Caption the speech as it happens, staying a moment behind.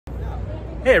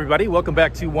Hey everybody, welcome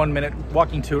back to 1 Minute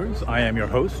Walking Tours. I am your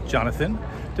host, Jonathan.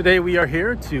 Today we are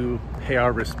here to pay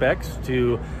our respects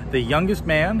to the youngest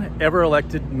man ever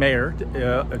elected mayor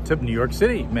to New York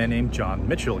City, a man named John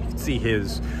Mitchel. You can see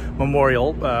his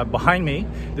memorial behind me.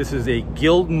 This is a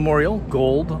gilt memorial,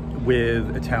 gold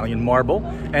with Italian marble,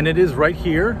 and it is right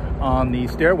here on the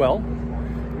stairwell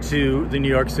to the New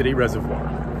York City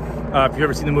Reservoir. If you've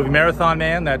ever seen the movie Marathon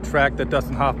Man, that track that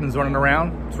Dustin Hoffman's running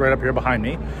around, it's right up here behind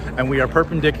me. And we are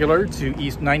perpendicular to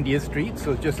East 90th Street,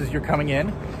 so just as you're coming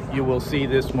in, you will see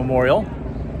this memorial.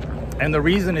 And the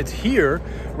reason it's here,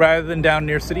 rather than down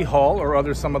near City Hall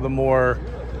or some of the more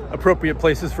appropriate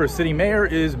places for a city mayor,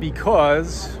 is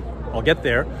because, I'll get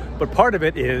there, but part of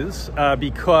it is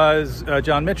because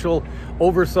John Mitchel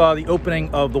oversaw the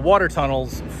opening of the water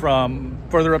tunnels from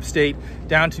further upstate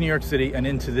down to New York City and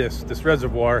into this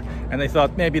reservoir, and they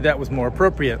thought maybe that was more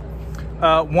appropriate.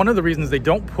 One of the reasons they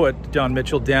don't put John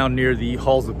Mitchel down near the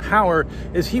halls of power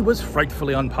is he was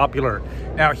frightfully unpopular.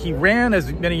 Now, he ran,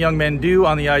 as many young men do,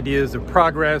 on the ideas of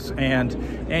progress and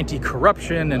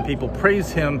anti-corruption, and people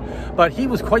praised him, but he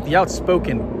was quite the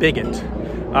outspoken bigot.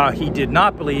 He did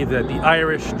not believe that the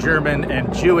Irish, German,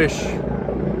 and Jewish...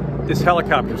 This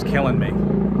helicopter's killing me.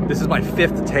 This is my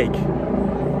 5th take.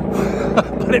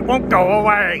 But it won't go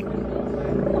away.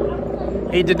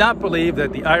 He did not believe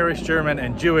that the Irish, German,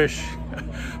 and Jewish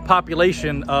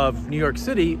population of New York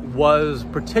City was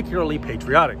particularly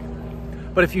patriotic.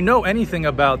 But if you know anything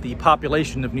about the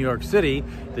population of New York City,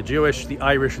 the Jewish, the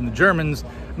Irish, and the Germans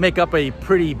make up a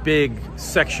pretty big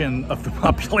section of the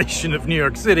population of New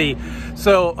York City.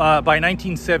 So by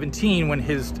 1917, when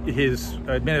his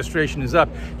administration is up,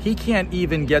 he can't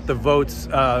even get the votes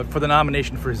for the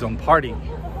nomination for his own party.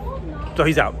 So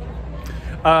he's out.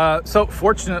 So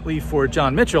fortunately for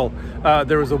John Mitchel,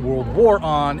 there is a world war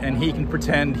on, and he can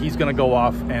pretend he's going to go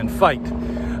off and fight.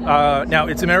 Now,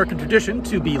 it's American tradition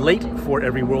to be late for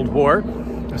every world war,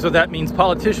 so that means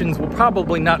politicians will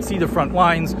probably not see the front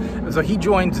lines. So he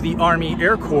joins the Army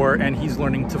Air Corps, and he's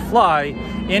learning to fly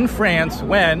in France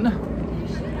when,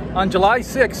 on July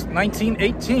 6,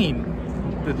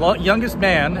 1918, the youngest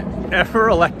man ever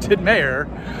elected mayor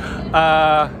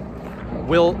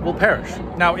will perish.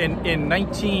 Now, in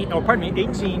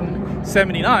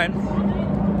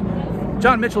 1879,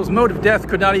 John Mitchel's mode of death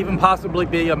could not even possibly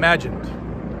be imagined.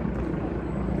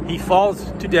 He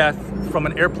falls to death from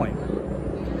an airplane.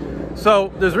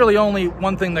 So there's really only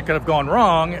one thing that could have gone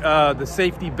wrong. The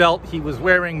safety belt he was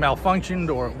wearing malfunctioned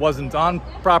or wasn't on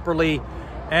properly,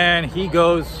 and he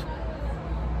goes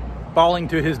falling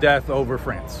to his death over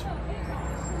France.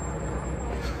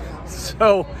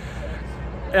 So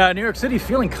New York City,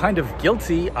 feeling kind of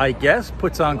guilty, I guess,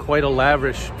 puts on quite a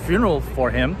lavish funeral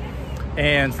for him.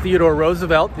 And Theodore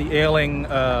Roosevelt, the ailing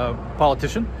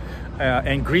politician,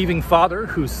 and grieving father,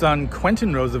 whose son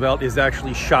Quentin Roosevelt is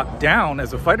actually shot down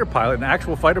as a fighter pilot, an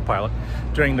actual fighter pilot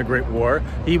during the Great War.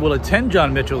 He will attend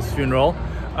John Mitchel's funeral,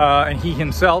 and he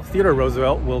himself, Theodore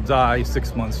Roosevelt, will die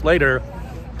 6 months later.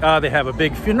 They have a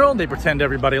big funeral. They pretend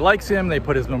everybody likes him. They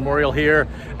put his memorial here,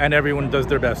 and everyone does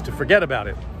their best to forget about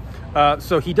it.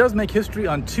 So he does make history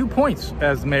on 2 points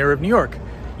as mayor of New York.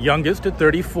 Youngest at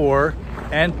 34,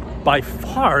 and by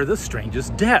far the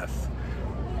strangest death.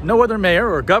 No other mayor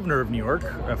or governor of New York,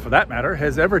 for that matter,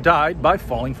 has ever died by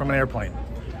falling from an airplane.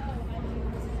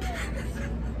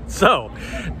 So,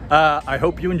 I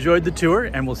hope you enjoyed the tour,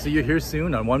 and we'll see you here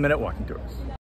soon on 1 Minute Walking Tours.